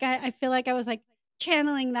like, I feel like I was like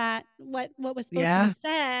channeling that, what was supposed to be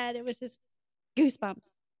said. It was just goosebumps.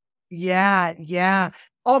 Yeah. Yeah.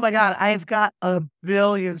 Oh my God. I've got a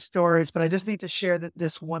billion stories, but I just need to share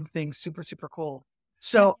this one thing super, super cool.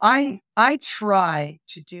 So I try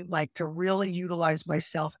to do like to really utilize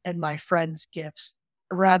myself and my friends' gifts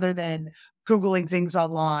rather than Googling things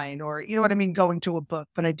online or, you know what I mean, going to a book.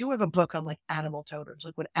 But I do have a book on like animal totems,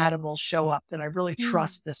 like when animals show up, that I really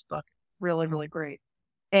trust this book. Really, really great.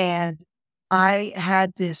 And I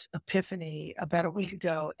had this epiphany about a week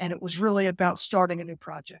ago, and it was really about starting a new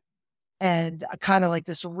project and kind of like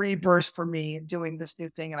this rebirth for me and doing this new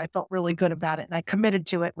thing. And I felt really good about it. And I committed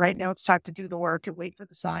to it. Right now it's time to do the work and wait for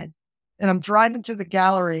the signs. And I'm driving to the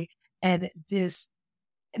gallery and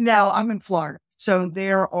now I'm in Florida. So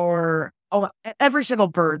there are every single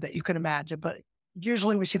bird that you can imagine, but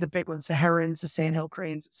usually we see the big ones, the herons, the sandhill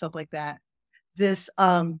cranes, and stuff like that. This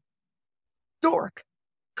stork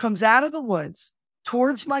comes out of the woods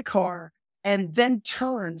towards my car and then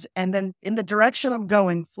turns and then in the direction I'm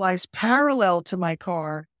going flies parallel to my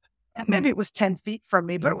car. And maybe it was 10 feet from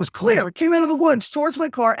me, but it was clear. It came out of the woods towards my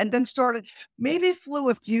car and then maybe flew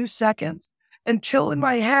a few seconds until in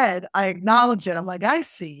my head, I acknowledge it. I'm like, I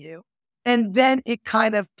see you. And then it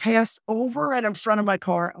kind of passed over and in front of my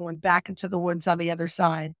car and went back into the woods on the other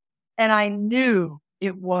side. And I knew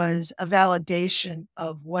it was a validation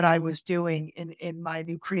of what I was doing in my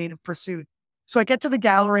new creative pursuit. So I get to the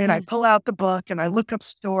gallery and I pull out the book and I look up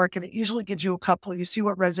stork, and it usually gives you a couple. You see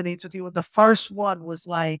what resonates with you. And the first one was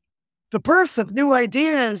like the birth of new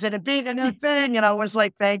ideas and it being a new thing. And I was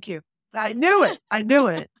like, thank you. I knew it. I knew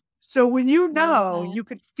it. So when you know, you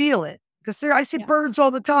could feel it. Because I see birds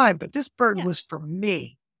all the time, but this bird was for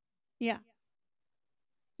me. Yeah.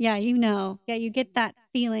 Yeah, Yeah, you get that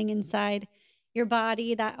feeling inside your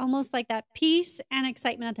body, that almost like that peace and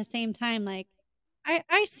excitement at the same time. Like,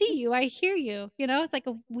 I see you, I hear you. It's like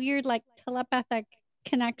a weird, like telepathic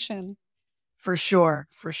connection. For sure.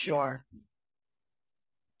 For sure.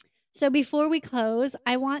 So before we close,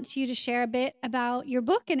 I want you to share a bit about your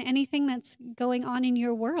book and anything that's going on in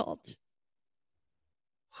your world.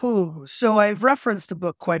 So I've referenced the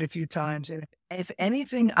book quite a few times, and if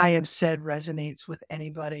anything I have said resonates with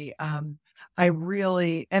anybody, I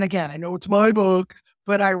really, and again, I know it's my book,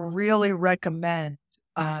 but I really recommend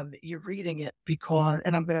you reading it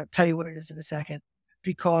and I'm going to tell you what it is in a second,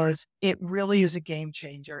 because it really is a game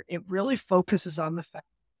changer. It really focuses on the fact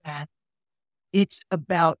that it's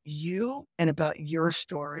about you and about your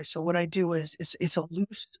story. So what I do is it's a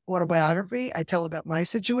loose autobiography. I tell about my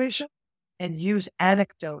situation and use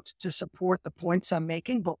anecdotes to support the points I'm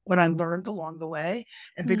making, but what I learned along the way.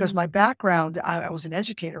 And because my background, I was an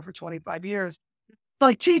educator for 25 years,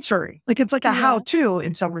 like teachery, like it's like a how-to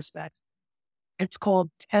in some respects. It's called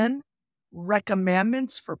 10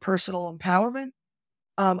 Recommandments for Personal Empowerment.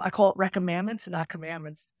 I call it recommandments and not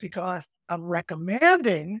commandments because I'm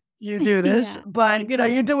recommending you do this, but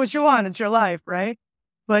you do what you want. It's your life, right?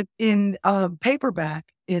 But in paperback,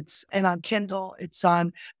 and on Kindle, it's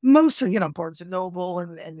on most of, Barnes & Noble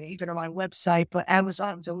and even on my website, but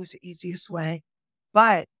Amazon's always the easiest way.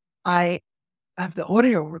 But I have the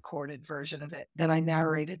audio recorded version of it that I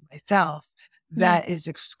narrated myself that is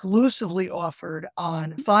exclusively offered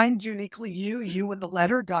on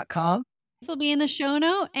finduniquelyyou.com. This will be in the show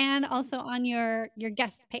note and also on your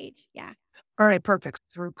guest page. Yeah. All right, perfect.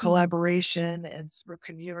 Through collaboration and through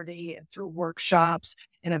community and through workshops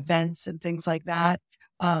and events and things like that,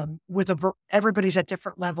 everybody's at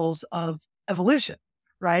different levels of evolution,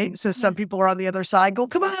 right? So some people are on the other side, go,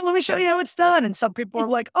 come on, let me show you how it's done. And some people are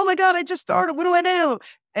like, oh my God, I just started. What do I do?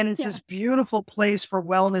 And it's this beautiful place for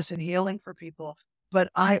wellness and healing for people.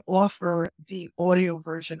 But I offer the audio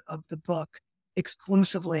version of the book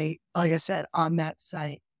exclusively, like I said, on that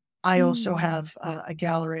site. I also have a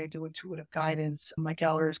gallery. I do intuitive guidance. My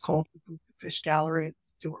gallery is called Fish Gallery in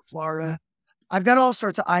Stewart, Florida. I've got all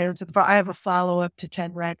sorts of irons at the fire. I have a follow-up to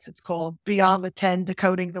 10 Rex. It's called Beyond the 10,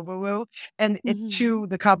 Decoding the Woo-Woo. And to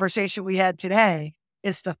the conversation we had today,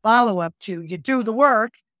 it's the follow-up to you do the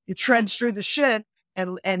work, you trench through the shit,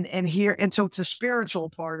 and here. And so it's a spiritual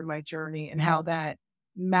part of my journey and how that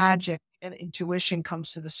magic and intuition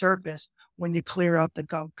comes to the surface when you clear out the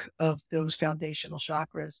gunk of those foundational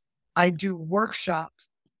chakras. I do workshops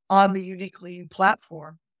on the Uniquely You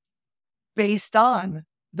platform based on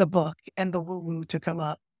the book and the woo-woo to come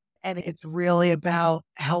up. And it's really about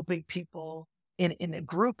helping people in a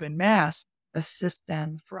group, in mass, assist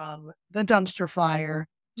them from the dumpster fire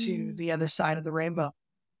to the other side of the rainbow.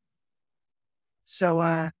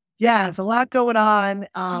 So, yeah, there's a lot going on,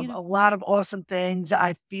 a lot of awesome things.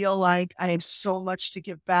 I feel like I have so much to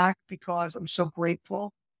give back because I'm so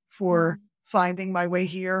grateful for finding my way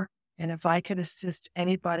here. And if I can assist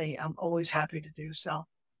anybody, I'm always happy to do so.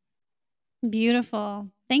 Beautiful.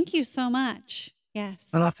 Thank you so much. Yes.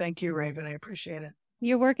 Well, thank you, Raven. I appreciate it.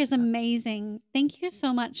 Your work is amazing. Thank you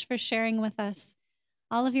so much for sharing with us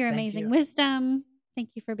all of your amazing wisdom. Thank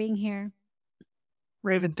you for being here.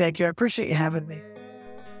 Raven, thank you. I appreciate you having me.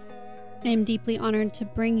 I am deeply honored to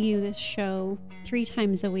bring you this show 3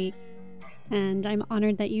 times a week, and I'm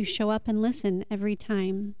honored that you show up and listen every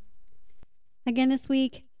time. Again this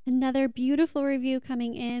week, another beautiful review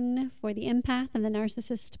coming in for The Empath and the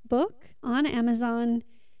Narcissist book on Amazon.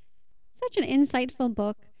 Such an insightful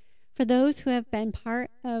book. For those who have been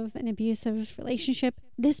part of an abusive relationship,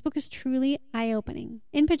 this book is truly eye-opening.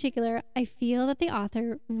 In particular, I feel that the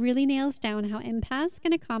author really nails down how empaths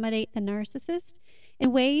can accommodate the narcissist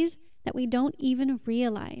in ways that we don't even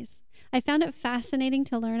realize. I found it fascinating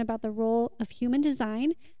to learn about the role of human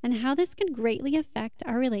design and how this can greatly affect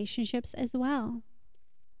our relationships as well.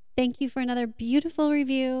 Thank you for another beautiful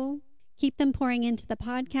review. Keep them pouring into the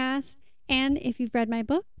podcast. And if you've read my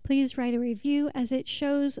book, please write a review as it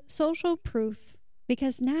shows social proof,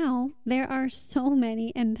 because now there are so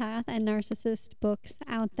many empath and narcissist books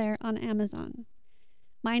out there on Amazon.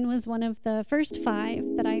 Mine was one of the first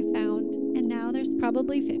 5 that I found, and now there's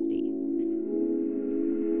probably 50.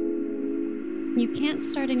 You can't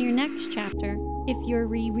start in your next chapter if you're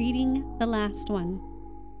rereading the last one.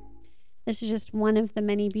 This is just one of the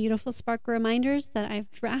many beautiful Sparkle reminders that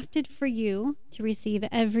I've drafted for you to receive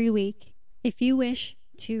every week. If you wish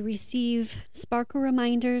to receive Sparkle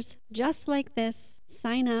reminders just like this,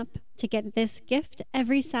 sign up to get this gift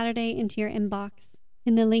every Saturday into your inbox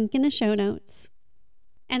in the link in the show notes.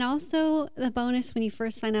 And also the bonus when you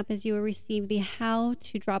first sign up is you will receive the How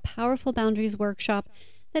to Draw Powerful Boundaries workshop.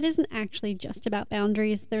 That isn't actually just about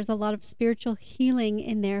boundaries. There's a lot of spiritual healing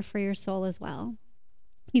in there for your soul as well.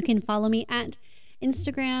 You can follow me at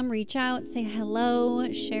Instagram, reach out, say hello,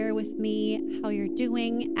 share with me how you're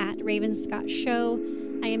doing at Raven Scott Show.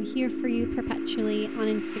 I am here for you perpetually on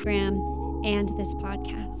Instagram and this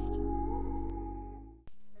podcast.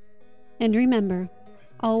 And remember,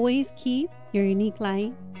 always keep your unique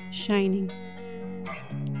light shining.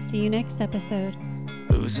 See you next episode.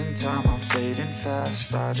 Losing time, I'm fading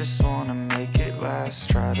fast. I just wanna make it last.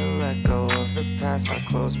 Try to let go of the past. I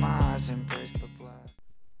close my eyes, embrace the blast.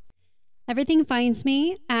 Everything finds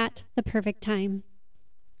me at the perfect time.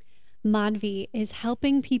 Madhvi is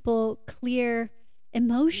helping people clear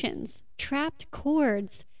emotions, trapped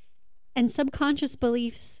cords, and subconscious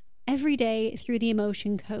beliefs every day through the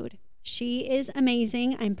emotion code. She is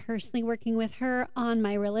amazing. I'm personally working with her on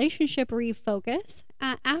my relationship refocus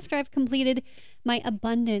after I've completed my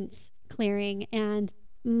abundance clearing, and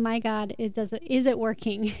my God, is it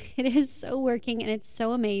working? It is so working, and it's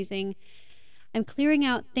so amazing. I'm clearing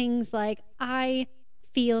out things like I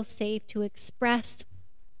feel safe to express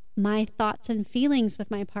my thoughts and feelings with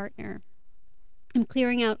my partner. I'm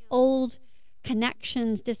clearing out old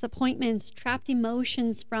connections, disappointments, trapped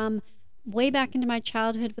emotions from way back into my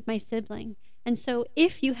childhood with my sibling. And so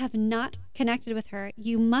if you have not connected with her,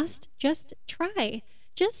 you must just try.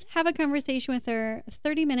 Just have a conversation with her,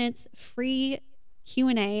 30 minutes, free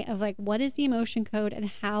Q&A of like, what is the emotion code and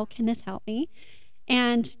how can this help me?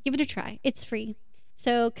 And give it a try. It's free.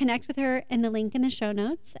 So connect with her in the link in the show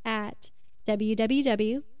notes at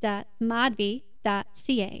www.madhvi.ca.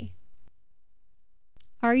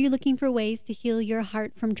 Are you looking for ways to heal your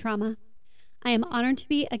heart from trauma? I am honored to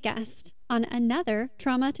be a guest on another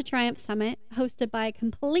Trauma to Triumph Summit hosted by a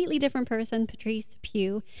completely different person, Patrice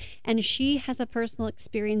Pugh, and she has a personal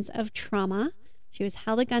experience of trauma. She was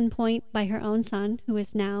held at gunpoint by her own son, who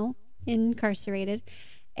is now incarcerated,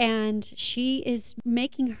 and she is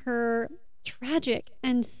making her tragic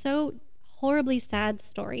and so horribly sad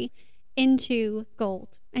story into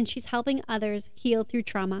gold, and she's helping others heal through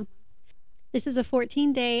trauma. This is a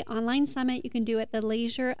 14-day online summit you can do at the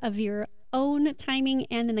leisure of your own timing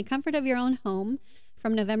and in the comfort of your own home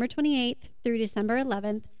from November 28th through December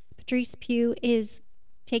 11th. Patrice Pugh is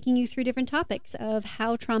taking you through different topics of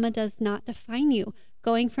how trauma does not define you,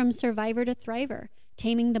 going from survivor to thriver,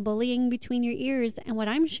 taming the bullying between your ears, and what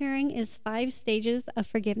I'm sharing is 5 stages of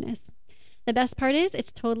forgiveness. The best part is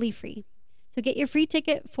it's totally free. So get your free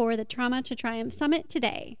ticket for the Trauma to Triumph Summit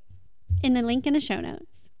today in the link in the show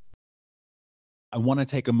notes. I want to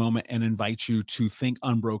take a moment and invite you to Think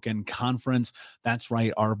Unbroken Conference. That's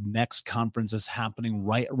right. Our next conference is happening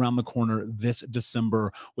right around the corner this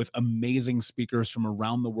December with amazing speakers from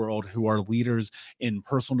around the world who are leaders in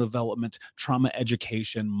personal development, trauma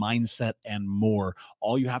education, mindset, and more.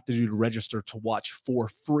 All you have to do to register to watch for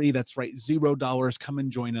free, that's right, $0. Come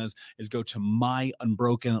and join us, is go to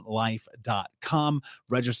myunbrokenlife.com,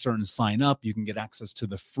 register and sign up. You can get access to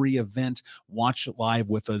the free event. Watch live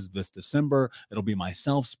with us this December. It'll be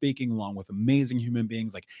myself speaking along with amazing human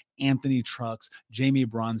beings like Anthony Trucks, Jamie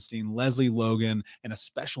Bronstein, Leslie Logan, and a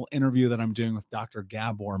special interview that I'm doing with Dr.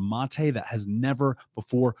 Gabor Mate that has never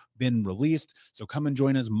before been released. So come and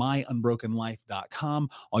join us, myunbrokenlife.com.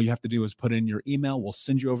 All you have to do is put in your email. We'll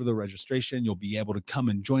send you over the registration. You'll be able to come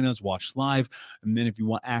and join us, watch live. And then if you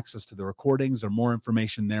want access to the recordings or more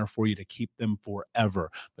information there for you to keep them forever.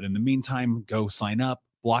 But in the meantime, go sign up.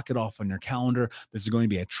 Block it off on your calendar. This is going to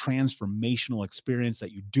be a transformational experience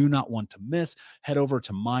that you do not want to miss. Head over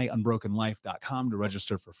to myunbrokenlife.com to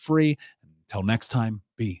register for free. Until next time,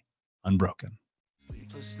 be unbroken.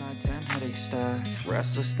 Sleepless nights and headaches stack,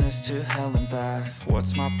 restlessness to hell and back.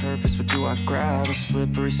 What's my purpose? What do I grab? A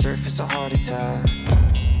slippery surface, a heart attack.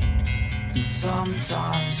 And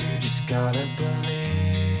sometimes you just gotta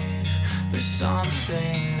believe there's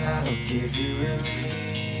something that'll give you relief.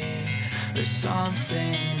 There's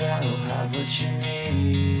something that'll have what you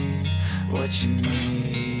need, what you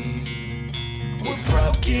need. We're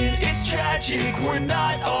broken, it's tragic, we're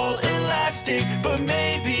not all elastic, but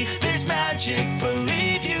maybe there's magic,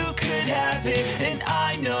 believe you could have it. And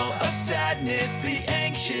I know of sadness, the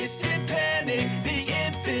anxious and panic, the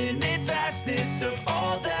infinite vastness of all